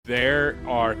There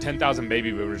are 10,000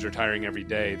 baby boomers retiring every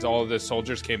day. It's all the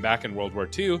soldiers came back in World War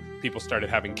II. People started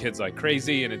having kids like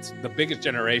crazy, and it's the biggest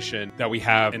generation that we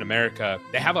have in America.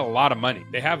 They have a lot of money.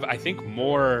 They have, I think,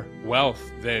 more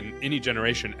wealth than any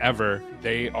generation ever.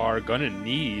 They are going to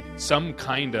need some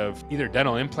kind of either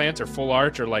dental implants or full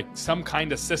arch or like some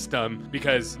kind of system,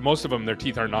 because most of them, their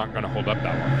teeth are not going to hold up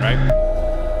that long, right?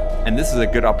 And this is a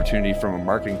good opportunity from a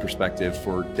marketing perspective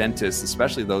for dentists,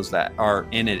 especially those that are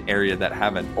in an area that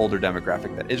have an older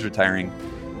demographic that is retiring,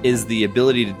 is the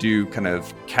ability to do kind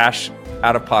of cash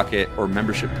out of pocket or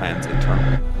membership plans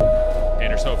internally.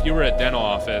 And so if you were a dental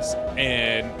office,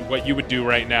 and what you would do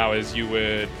right now is you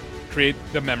would create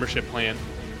the membership plan,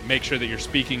 make sure that you're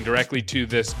speaking directly to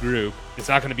this group. It's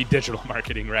not going to be digital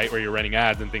marketing, right, where you're running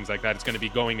ads and things like that. It's going to be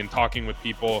going and talking with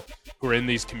people who are in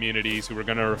these communities who are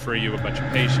going to refer you a bunch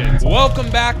of patients. Welcome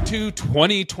back to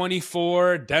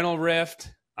 2024 Dental Rift.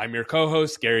 I'm your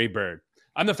co-host, Gary Bird.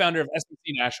 I'm the founder of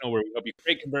SMC National, where we help you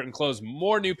create, convert, and close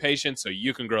more new patients so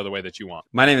you can grow the way that you want.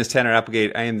 My name is Tanner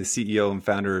Applegate. I am the CEO and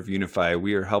founder of Unify.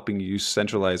 We are helping you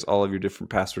centralize all of your different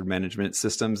password management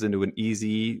systems into an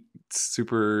easy,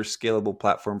 super scalable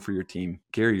platform for your team.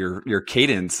 Gary, your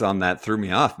cadence on that threw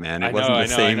me off, man. It wasn't the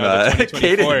same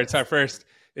cadence. It's our first.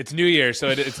 It's New Year, so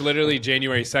it's literally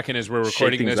January 2nd as we're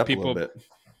recording this.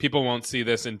 People won't see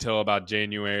this until about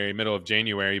middle of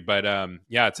January. But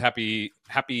yeah, it's happy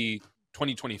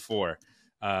 2024.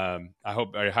 I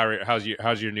hope.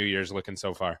 How's your New Year's looking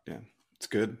so far? Yeah, it's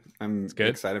good. I'm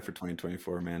excited for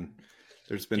 2024, man.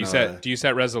 There's been do you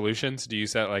set resolutions? Do you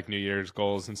set like New Year's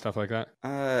goals and stuff like that?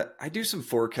 I do some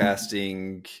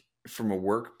forecasting from a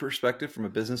work perspective, from a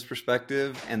business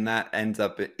perspective, and that ends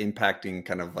up impacting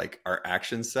kind of like our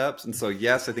action steps. And so,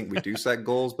 yes, I think we do set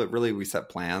goals, but really we set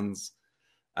plans.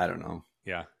 I don't know.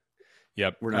 Yeah.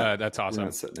 Yep. That's awesome. We're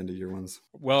not setting into year ones.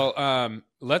 Well,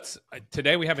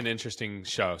 today we have an interesting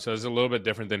show. So it's a little bit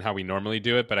different than how we normally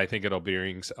do it, but I think it'll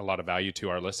bring a lot of value to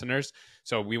our listeners.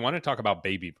 So we want to talk about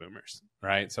baby boomers,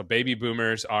 right? So baby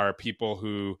boomers are people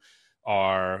who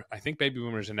I think baby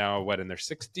boomers are now in their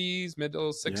 60s,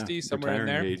 middle 60s, somewhere in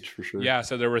there. Age for sure. Yeah,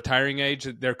 so they're retiring age.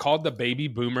 They're called the baby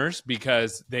boomers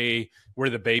because they were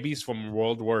the babies from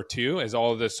World War II. As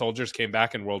all of the soldiers came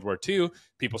back in World War II,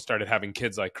 people started having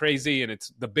kids like crazy, and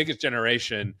it's the biggest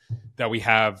generation that we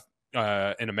have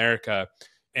in America,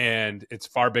 and it's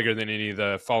far bigger than any of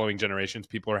the following generations.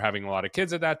 People are having a lot of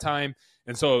kids at that time,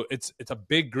 and so it's a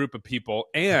big group of people,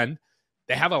 and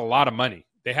they have a lot of money.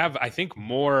 They have, I think,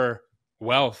 more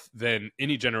wealth than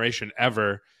any generation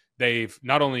ever. They've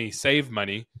not only saved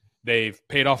money, they've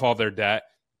paid off all their debt,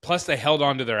 plus they held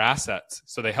on to their assets.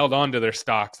 So they held on to their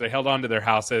stocks, they held on to their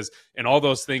houses, and all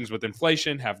those things with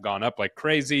inflation have gone up like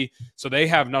crazy. So they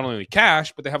have not only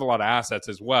cash, but they have a lot of assets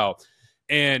as well.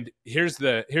 And here's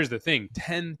the thing,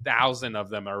 10,000 of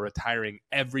them are retiring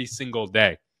every single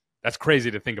day. That's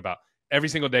crazy to think about. Every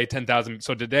single day, 10,000.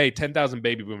 So today, 10,000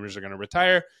 baby boomers are going to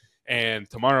retire. And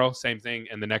tomorrow, same thing,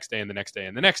 and the next day, and the next day,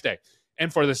 and the next day,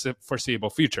 and for the foreseeable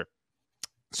future.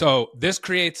 So this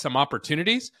creates some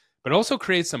opportunities, but also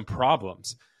creates some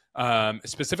problems,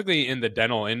 specifically in the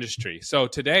dental industry. So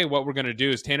today, what we're going to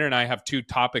do is Tanner and I have two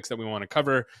topics that we want to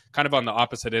cover, kind of on the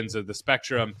opposite ends of the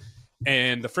spectrum.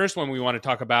 And the first one we want to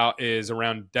talk about is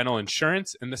around dental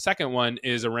insurance, and the second one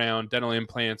is around dental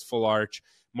implants, full arch,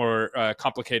 more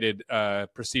complicated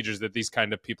procedures that these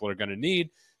kind of people are going to need.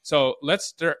 So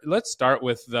let's start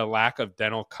with the lack of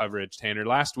dental coverage, Tanner.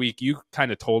 Last week, you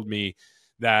kind of told me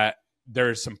that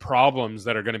there's some problems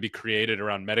that are going to be created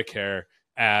around Medicare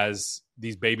as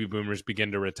these baby boomers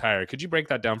begin to retire. Could you break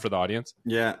that down for the audience?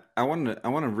 Yeah, I want to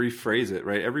rephrase it,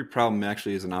 right? Every problem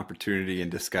actually is an opportunity in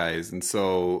disguise. And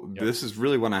so This is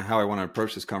really how I want to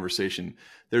approach this conversation.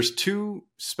 There's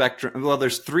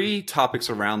there's three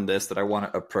topics around this that I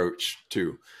want to approach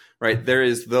too. Right. There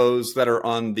is those that are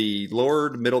on the lower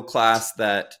middle class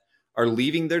that are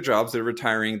leaving their jobs. They're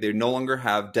retiring. They no longer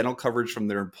have dental coverage from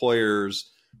their employers.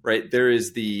 Right. There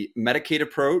is the Medicaid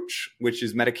approach, which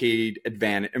is Medicare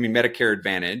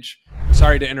Advantage.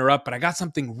 Sorry to interrupt, but I got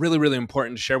something really, really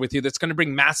important to share with you that's going to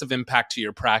bring massive impact to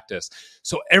your practice.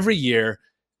 So every year,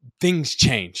 things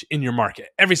change in your market.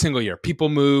 Every single year, people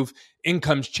move,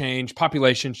 incomes change,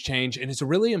 populations change, and it's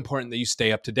really important that you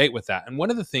stay up to date with that. And one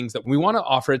of the things that we want to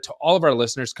offer to all of our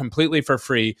listeners completely for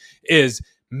free is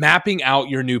mapping out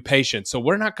your new patients. So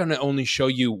we're not going to only show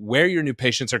you where your new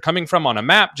patients are coming from on a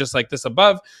map, just like this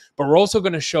above, but we're also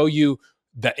going to show you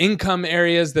the income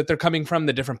areas that they're coming from,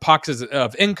 the different pockets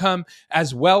of income,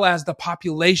 as well as the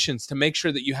populations to make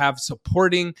sure that you have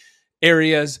supporting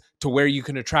areas to where you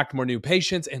can attract more new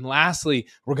patients. And lastly,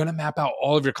 we're going to map out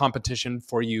all of your competition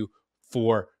for you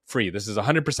for free. This is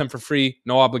 100% for free,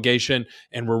 no obligation.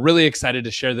 And we're really excited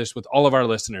to share this with all of our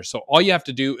listeners. So all you have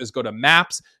to do is go to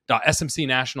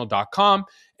maps.smcnational.com,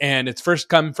 and it's first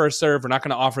come, first serve. We're not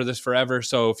going to offer this forever.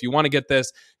 So if you want to get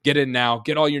this, get in now.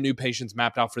 Get all your new patients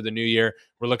mapped out for the new year.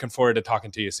 We're looking forward to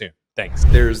talking to you soon. Thanks.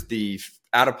 There's the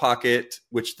out-of-pocket,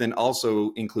 which then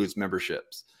also includes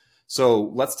memberships. So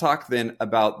let's talk then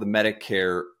about the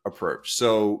Medicare approach.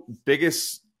 So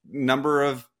biggest number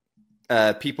of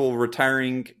people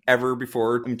retiring ever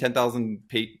before, 10,000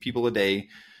 people a day,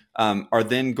 are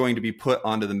then going to be put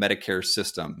onto the Medicare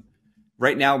system.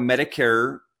 Right now,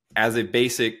 Medicare, as a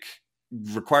basic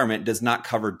requirement, does not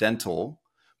cover dental.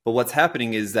 But what's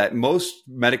happening is that most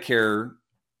Medicare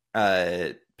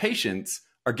patients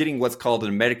are getting what's called a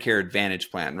Medicare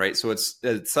Advantage plan, right? So it's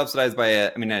subsidized by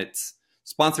it's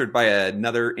sponsored by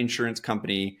another insurance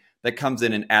company that comes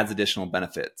in and adds additional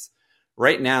benefits.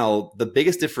 Right now, the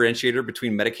biggest differentiator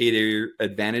between Medicare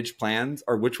Advantage plans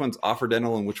are which ones offer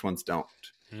dental and which ones don't.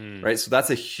 Right. So that's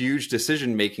a huge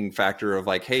decision-making factor of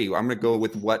like, hey, I'm going to go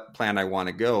with what plan I want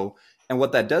to go. And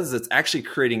what that does is it's actually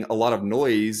creating a lot of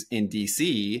noise in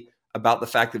DC about the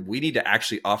fact that we need to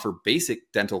actually offer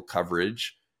basic dental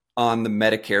coverage on the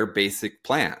Medicare basic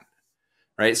plan.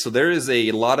 Right. So there is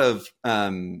a lot of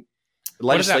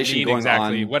legislation going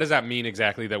on. What does that mean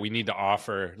exactly that we need to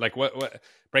offer? Like what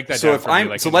break that down for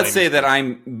me. Let's say that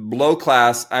I'm low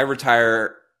class, I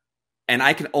retire, and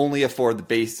I can only afford the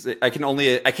base. I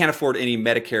can't afford any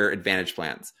Medicare Advantage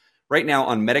plans. Right now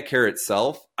on Medicare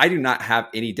itself, I do not have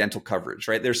any dental coverage,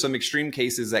 right? There's some extreme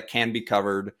cases that can be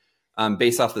covered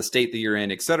based off the state that you're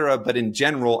in, et cetera. But in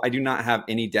general, I do not have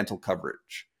any dental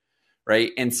coverage,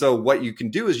 right? And so what you can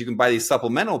do is you can buy these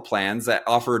supplemental plans that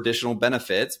offer additional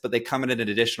benefits, but they come at an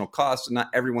additional cost, and not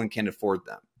everyone can afford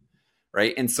them.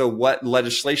 Right. And so what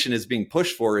legislation is being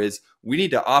pushed for is we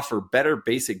need to offer better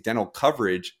basic dental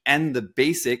coverage and the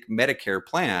basic Medicare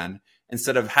plan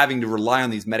instead of having to rely on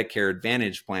these Medicare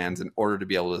Advantage plans in order to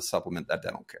be able to supplement that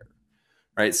dental care.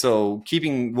 Right. So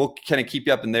we'll kind of keep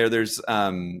you up in there. There's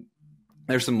some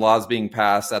laws being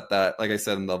passed at that, like I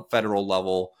said, on the federal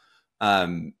level.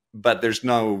 But there's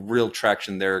no real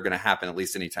traction there going to happen, at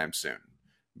least anytime soon.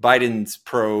 Biden's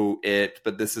pro it,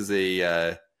 but this is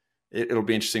it'll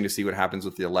be interesting to see what happens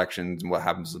with the elections and what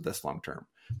happens with this long term.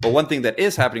 But one thing that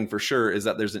is happening for sure is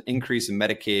that there's an increase in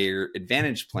Medicare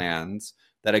Advantage plans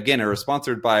that, again, are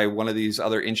sponsored by one of these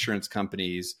other insurance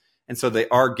companies. And so they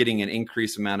are getting an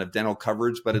increased amount of dental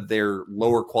coverage, but they're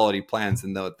lower quality plans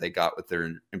than what they got with their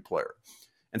employer.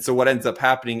 And so what ends up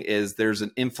happening is there's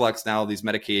an influx now of these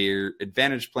Medicare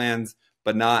Advantage plans,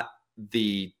 but not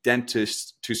the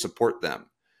dentists to support them.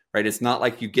 Right. It's not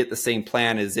like you get the same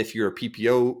plan as if you're a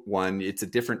PPO one. It's a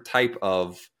different type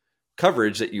of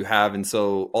coverage that you have. And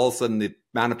so all of a sudden, the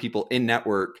amount of people in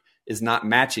network is not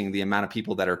matching the amount of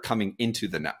people that are coming into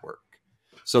the network.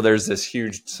 So there's this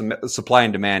huge supply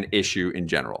and demand issue in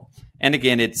general. And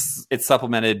again, it's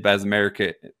supplemented by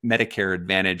Medicare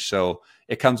Advantage. So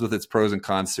it comes with its pros and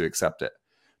cons to accept it.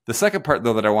 The second part,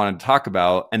 though, that I wanted to talk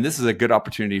about, and this is a good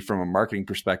opportunity from a marketing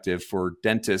perspective for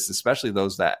dentists, especially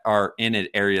those that are in an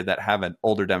area that have an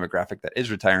older demographic that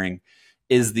is retiring,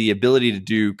 is the ability to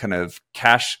do kind of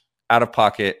cash out of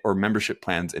pocket or membership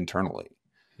plans internally.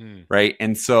 Right.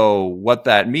 And so what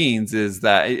that means is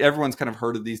that everyone's kind of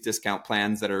heard of these discount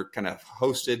plans that are kind of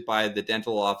hosted by the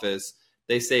dental office.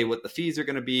 They say what the fees are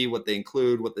going to be, what they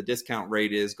include, what the discount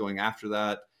rate is going after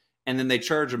that. And then they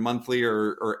charge a monthly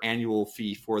or annual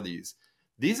fee for these.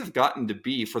 These have gotten to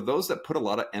be, for those that put a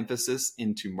lot of emphasis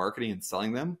into marketing and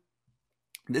selling them,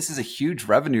 this is a huge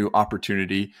revenue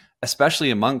opportunity, especially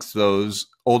amongst those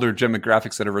older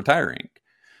demographics that are retiring.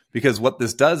 Because what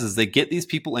this does is they get these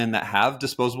people in that have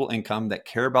disposable income, that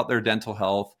care about their dental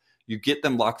health. You get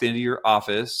them locked into your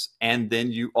office, and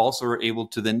then you also are able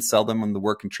to then sell them on the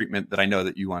work and treatment that I know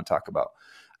that you want to talk about.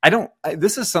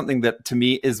 This is something that to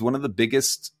me is one of the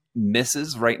biggest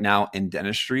misses right now in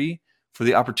dentistry for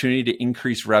the opportunity to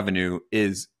increase revenue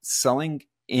is selling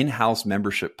in-house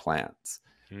membership plans.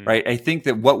 Right. I think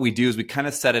that what we do is we kind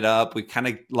of set it up. We kind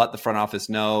of let the front office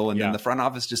know, and then the front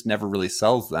office just never really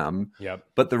sells them.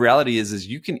 But the reality is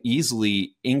you can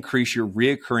easily increase your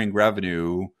reoccurring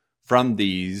revenue from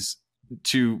these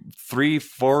to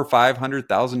 $300,000, $400,000,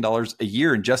 $500,000 a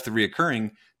year in just the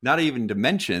reoccurring, not even to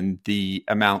mention the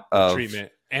amount of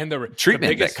treatment and the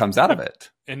treatment that comes out of it.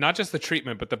 And not just the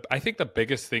treatment, but I think the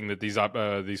biggest thing that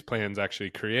these plans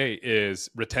actually create is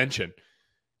retention.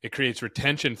 It creates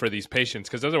retention for these patients,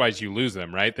 because otherwise you lose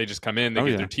them, right? They just come in, they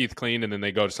get their teeth cleaned, and then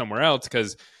they go to somewhere else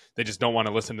because they just don't want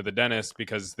to listen to the dentist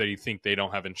because they think they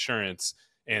don't have insurance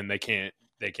and they can't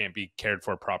be cared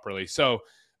for properly. So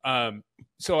So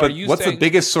but are you what's saying the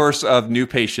biggest source of new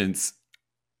patients,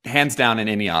 hands down, in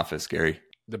any office, Gary?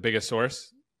 the biggest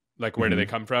source? Like, where do they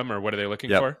come from, or what are they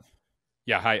looking Yep. for?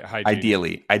 Yeah,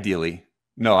 hygiene. Ideally.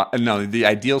 No, the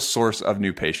ideal source of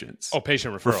new patients. Oh,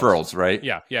 patient Referrals, right?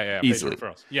 Yeah. Easily. Patient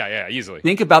referrals. Yeah, easily.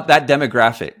 Think about that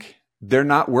demographic. They're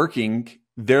not working.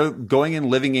 They're going and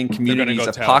living in communities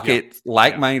of pocket,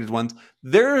 like-minded ones.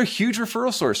 They're a huge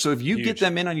referral source. So if you get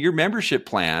them in on your membership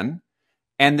plan,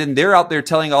 and then they're out there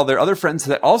telling all their other friends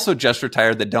that also just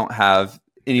retired that don't have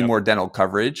any more dental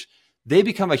coverage, they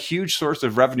become a huge source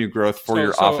of revenue growth for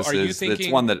your offices. That's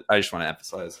one that I just want to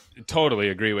emphasize. Totally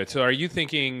agree with. So are you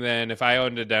thinking then, if I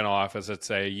owned a dental office, let's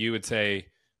say, you would say,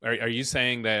 are you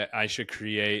saying that I should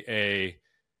create a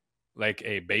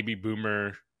baby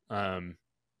boomer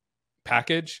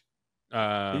package?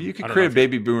 You could create a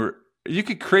baby boomer. You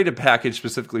could create a package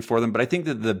specifically for them, but I think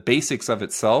that the basics of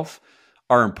itself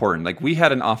are important. Like, we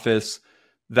had an office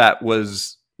that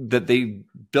they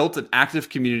built an active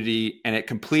community, and it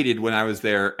completed when I was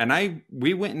there. And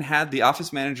we went and had the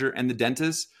office manager and the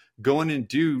dentist go in and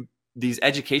do these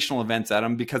educational events at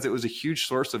them, because it was a huge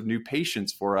source of new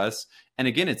patients for us. And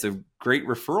again, it's a great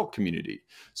referral community.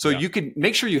 So you can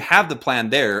make sure you have the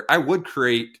plan there. I would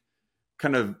create,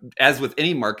 kind of as with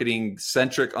any marketing,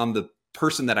 centric on the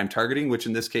person that I'm targeting, which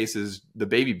in this case is the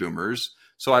baby boomers.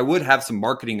 So I would have some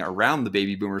marketing around the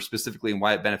baby boomers specifically and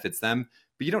why it benefits them.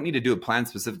 But you don't need to do a plan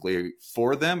specifically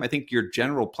for them. I think your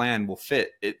general plan will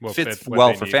fit. It fits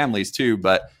well for families too,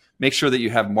 but make sure that you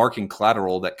have marketing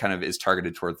collateral that kind of is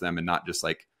targeted towards them and not just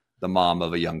like the mom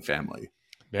of a young family.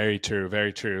 Very true.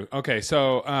 Very true. Okay.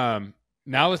 So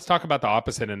now let's talk about the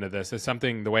opposite end of this. It's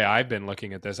something, the way I've been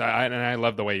looking at this, and I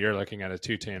love the way you're looking at it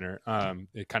too, Tanner.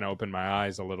 It kind of opened my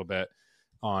eyes a little bit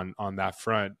on that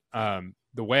front.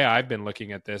 The way I've been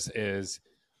looking at this is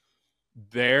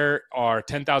there are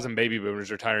 10,000 baby boomers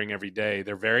retiring every day.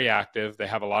 They're very active. They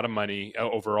have a lot of money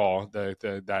overall.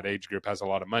 That age group has a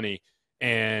lot of money,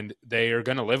 and they are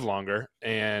going to live longer,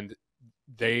 and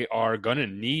they are going to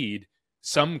need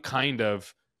some kind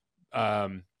of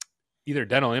either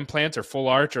dental implants or full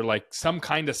arch or like some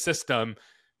kind of system,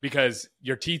 because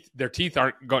their teeth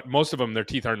aren't most of them, their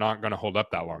teeth are not going to hold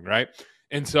up that long. Right.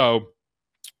 And so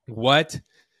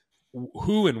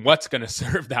who and what's going to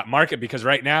serve that market? Because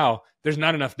right now there's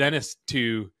not enough dentists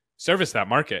to service that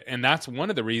market. And that's one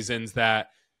of the reasons that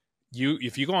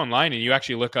if you go online and you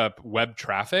actually look up web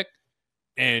traffic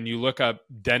and you look up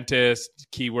dentist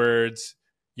keywords,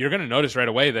 you're going to notice right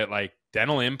away that like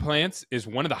dental implants is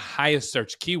one of the highest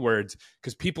search keywords,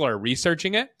 because people are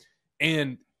researching it.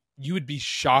 And you would be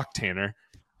shocked, Tanner,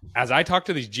 as I talk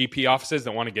to these GP offices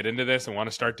that want to get into this and want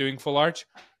to start doing full arch,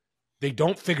 they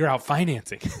don't figure out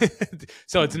financing.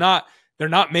 So they're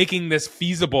not making this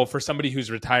feasible for somebody who's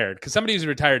retired, because somebody who's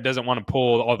retired doesn't want to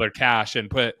pull all their cash and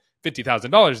put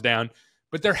 $50,000 down,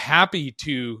 but they're happy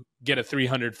to get a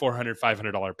 $300, $400,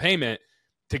 $500 payment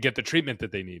to get the treatment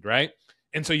that they need. Right.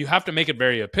 And so you have to make it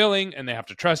very appealing, and they have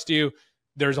to trust you.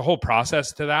 There's a whole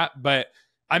process to that, but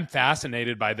I'm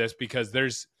fascinated by this because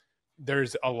there's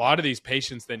a lot of these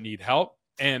patients that need help,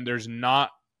 and there's not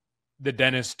the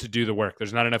dentist to do the work.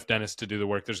 There's not enough dentists to do the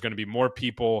work. There's going to be more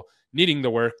people needing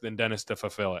the work than dentists to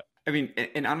fulfill it. I mean,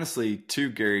 and honestly too,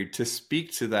 Gary, to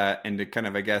speak to that and to kind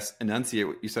of, I guess, enunciate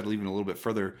what you said even a little bit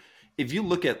further, if you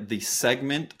look at the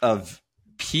segment of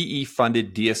PE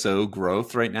funded DSO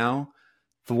growth right now,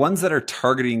 the ones that are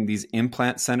targeting these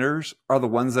implant centers are the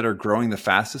ones that are growing the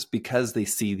fastest because they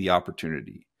see the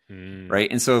opportunity. Right.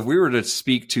 And so if we were to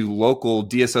speak to local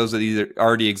DSOs that either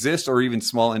already exist or even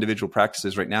small individual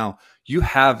practices right now, you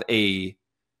have an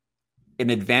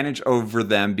advantage over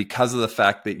them because of the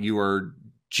fact that you are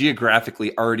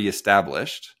geographically already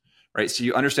established. Right. So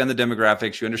you understand the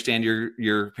demographics, you understand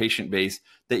your patient base,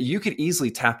 that you could easily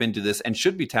tap into this and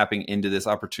should be tapping into this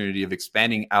opportunity of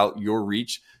expanding out your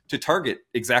reach to target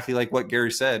exactly like what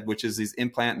Gary said, which is these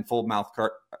implant and full mouth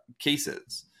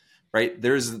cases. Right.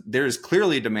 There's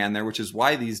clearly a demand there, which is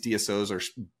why these DSOs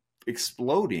are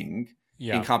exploding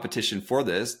in competition for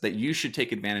this, that you should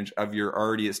take advantage of your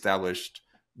already established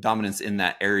dominance in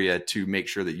that area to make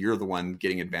sure that you're the one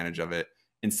getting advantage of it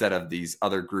instead of these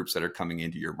other groups that are coming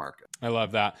into your market. I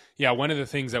love that. Yeah. One of the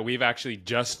things that we've actually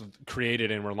just created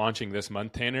and we're launching this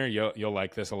month, Tanner, you'll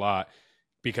like this a lot,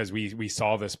 because we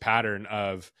saw this pattern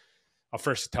of, I'll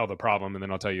first tell the problem and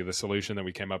then I'll tell you the solution that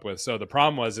we came up with. So the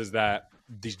problem is that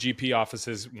these GP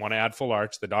offices want to add full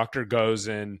arch. The doctor goes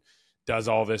and does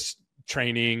all this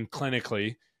training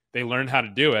clinically. They learn how to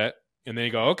do it, and they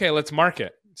go, okay, let's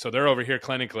market. So they're over here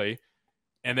clinically,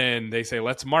 and then they say,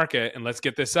 let's market and let's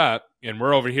get this up. And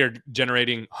we're over here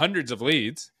generating hundreds of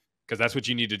leads because that's what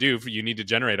you need to do. You need to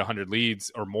generate 100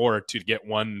 leads or more to get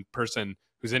one person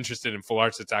who's interested in full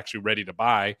arch that's actually ready to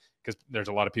buy, because there's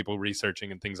a lot of people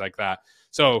researching and things like that.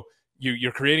 So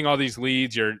you're creating all these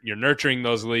leads, you're nurturing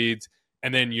those leads,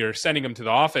 and then you're sending them to the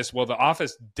office. Well,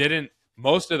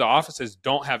 most of the offices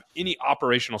don't have any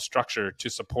operational structure to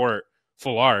support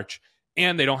full arch,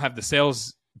 and they don't have the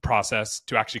sales process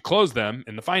to actually close them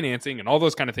and the financing and all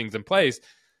those kind of things in place.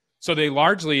 So they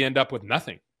largely end up with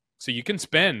nothing. So you can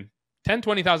spend $10,000,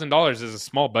 $20,000 is a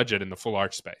small budget in the full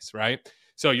arch space, right?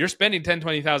 So you're spending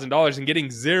 $10,000, $20,000 and getting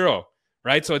zero,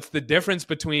 right? So it's the difference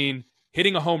between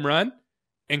hitting a home run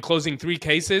and closing 3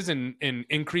 cases and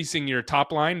increasing your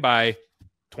top line by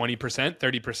 20%,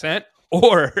 30%,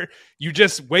 or you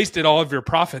just wasted all of your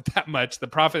profit that much. The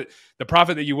profit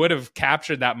that you would have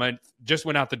captured that month just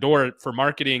went out the door for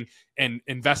marketing and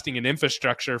investing in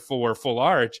infrastructure for full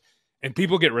arch, and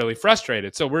people get really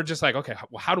frustrated. So we're just like, okay,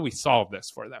 well, how do we solve this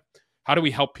for them? How do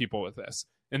we help people with this?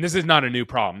 And this is not a new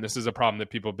problem. This is a problem that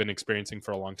people have been experiencing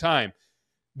for a long time.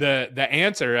 The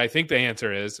answer, I think the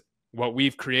answer is, what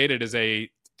we've created is a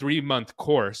 3-month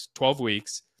course, 12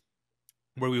 weeks,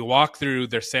 where we walk through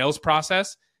their sales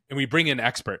process and we bring in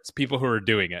experts, people who are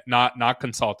doing it, not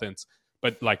consultants,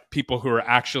 but like people who are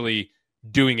actually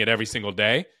doing it every single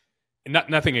day. And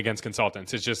nothing against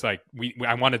consultants. It's just like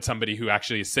I wanted somebody who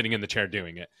actually is sitting in the chair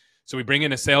doing it. So we bring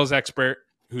in a sales expert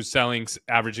who's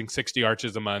averaging 60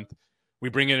 arches a month. We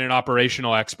bring in an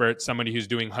operational expert, somebody who's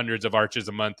doing hundreds of arches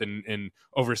a month and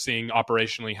overseeing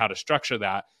operationally how to structure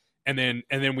that. And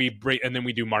then we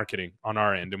do marketing on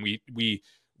our end, and we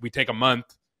take a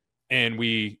month and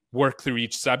we work through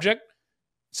each subject,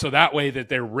 so that way that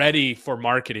they're ready for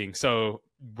marketing. So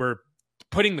we're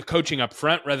putting the coaching up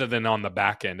front rather than on the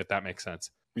back end, if that makes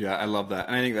sense. Yeah, I love that.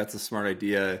 And I think that's a smart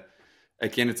idea.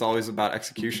 Again, it's always about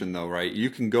execution though, right? You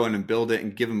can go in and build it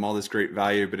and give them all this great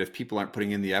value, but if people aren't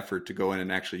putting in the effort to go in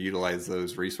and actually utilize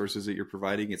those resources that you're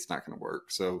providing, it's not going to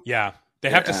work. So yeah, they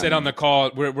have to sit on the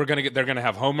call. They're going to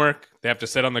have homework. They have to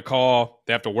sit on the call.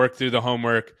 They have to work through the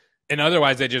homework, and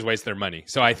otherwise they just waste their money.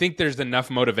 So I think there's enough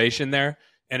motivation there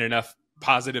and enough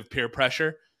positive peer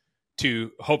pressure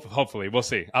to hopefully, we'll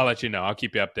see. I'll let you know. I'll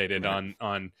keep you updated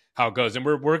on how it goes. And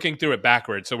we're working through it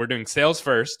backwards. So we're doing sales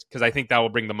first, because I think that will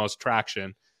bring the most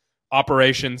traction.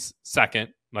 Operations second,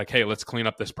 like, hey, let's clean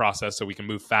up this process so we can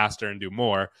move faster and do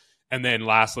more. And then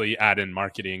lastly, add in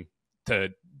marketing to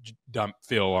dump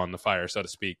fuel on the fire, so to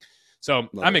speak. So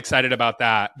I'm excited about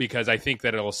that, because I think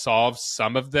that it'll solve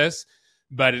some of this,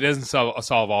 but it doesn't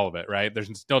solve all of it, right? There's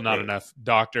still not enough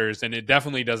doctors, and it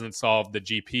definitely doesn't solve the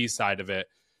GP side of it,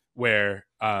 where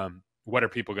what are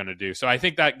people going to do? So I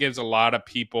think that gives a lot of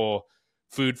people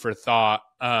food for thought.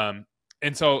 And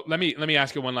so let me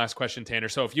ask you one last question, Tanner.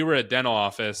 So if you were a dental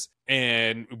office,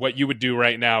 and what you would do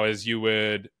right now is you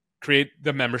would create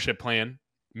the membership plan,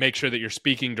 make sure that you're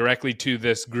speaking directly to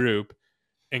this group,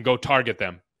 and go target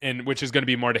them, and which is going to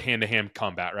be more to hand-to-hand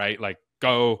combat, right? Like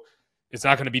it's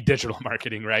not going to be digital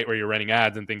marketing, right, where you're running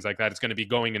ads and things like that. It's going to be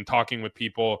going and talking with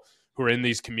people who are in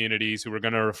these communities, who are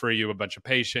going to refer you a bunch of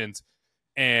patients,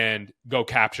 and go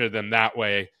capture them that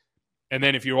way. And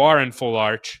then if you are in full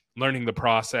arch, learning the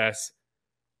process,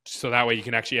 so that way you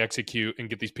can actually execute and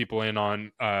get these people in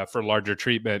on for larger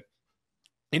treatment.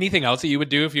 Anything else that you would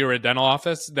do if you were a dental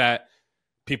office that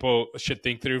people should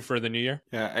think through for the new year?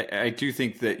 Yeah, I do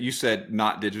think that you said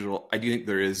not digital. I do think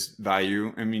there is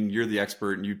value. I mean, you're the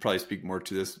expert and you'd probably speak more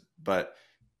to this, but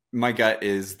my gut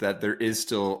is that there is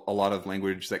still a lot of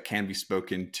language that can be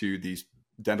spoken to these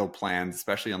dental plans,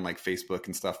 especially on like Facebook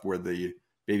and stuff, where the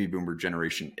baby boomer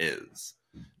generation is,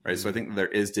 right? So I think there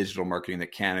is digital marketing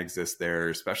that can exist there,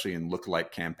 especially in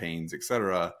lookalike campaigns, et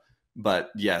cetera. But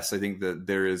yes, I think that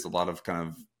there is a lot of kind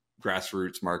of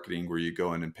grassroots marketing where you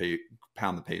go in and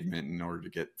pound the pavement in order to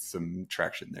get some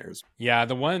traction there. Yeah,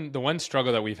 the one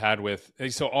struggle that we've had with,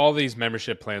 so all these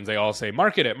membership plans, they all say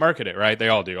market it, right? They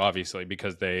all do, obviously,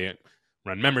 because they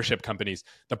run membership companies.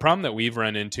 The problem that we've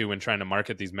run into when trying to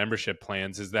market these membership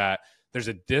plans is that there's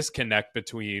a disconnect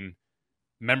between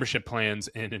membership plans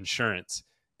and insurance,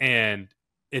 and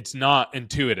it's not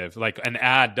intuitive. Like an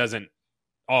ad doesn't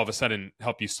all of a sudden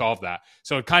help you solve that.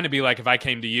 So it'd kind of be like if I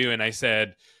came to you and I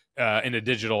said in a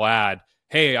digital ad,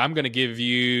 hey, I'm going to give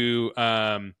you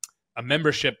a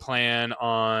membership plan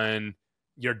on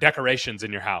your decorations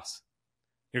in your house.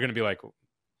 You're going to be like,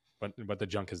 what the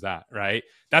junk is that, right?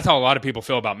 That's how a lot of people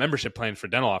feel about membership plans for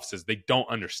dental offices. They don't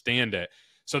understand it.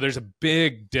 So there's a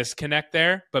big disconnect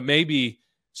there, but maybe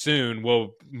soon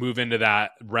we'll move into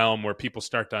that realm where people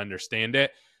start to understand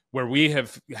it. Where we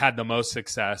have had the most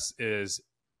success is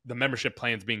the membership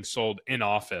plans being sold in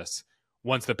office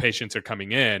once the patients are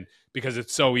coming in, because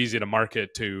it's so easy to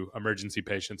market to emergency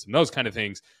patients and those kind of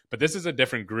things. But this is a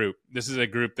different group. This is a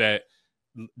group that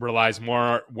relies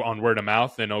more on word of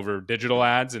mouth than over digital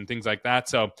ads and things like that.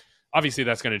 So obviously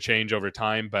that's going to change over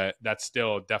time, but that's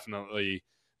still definitely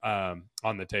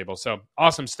on the table. So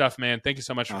awesome stuff, man. Thank you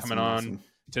so much for coming on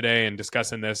today and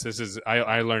discussing this.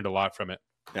 I learned a lot from it.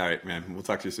 All right, man. We'll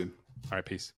talk to you soon. All right. Peace.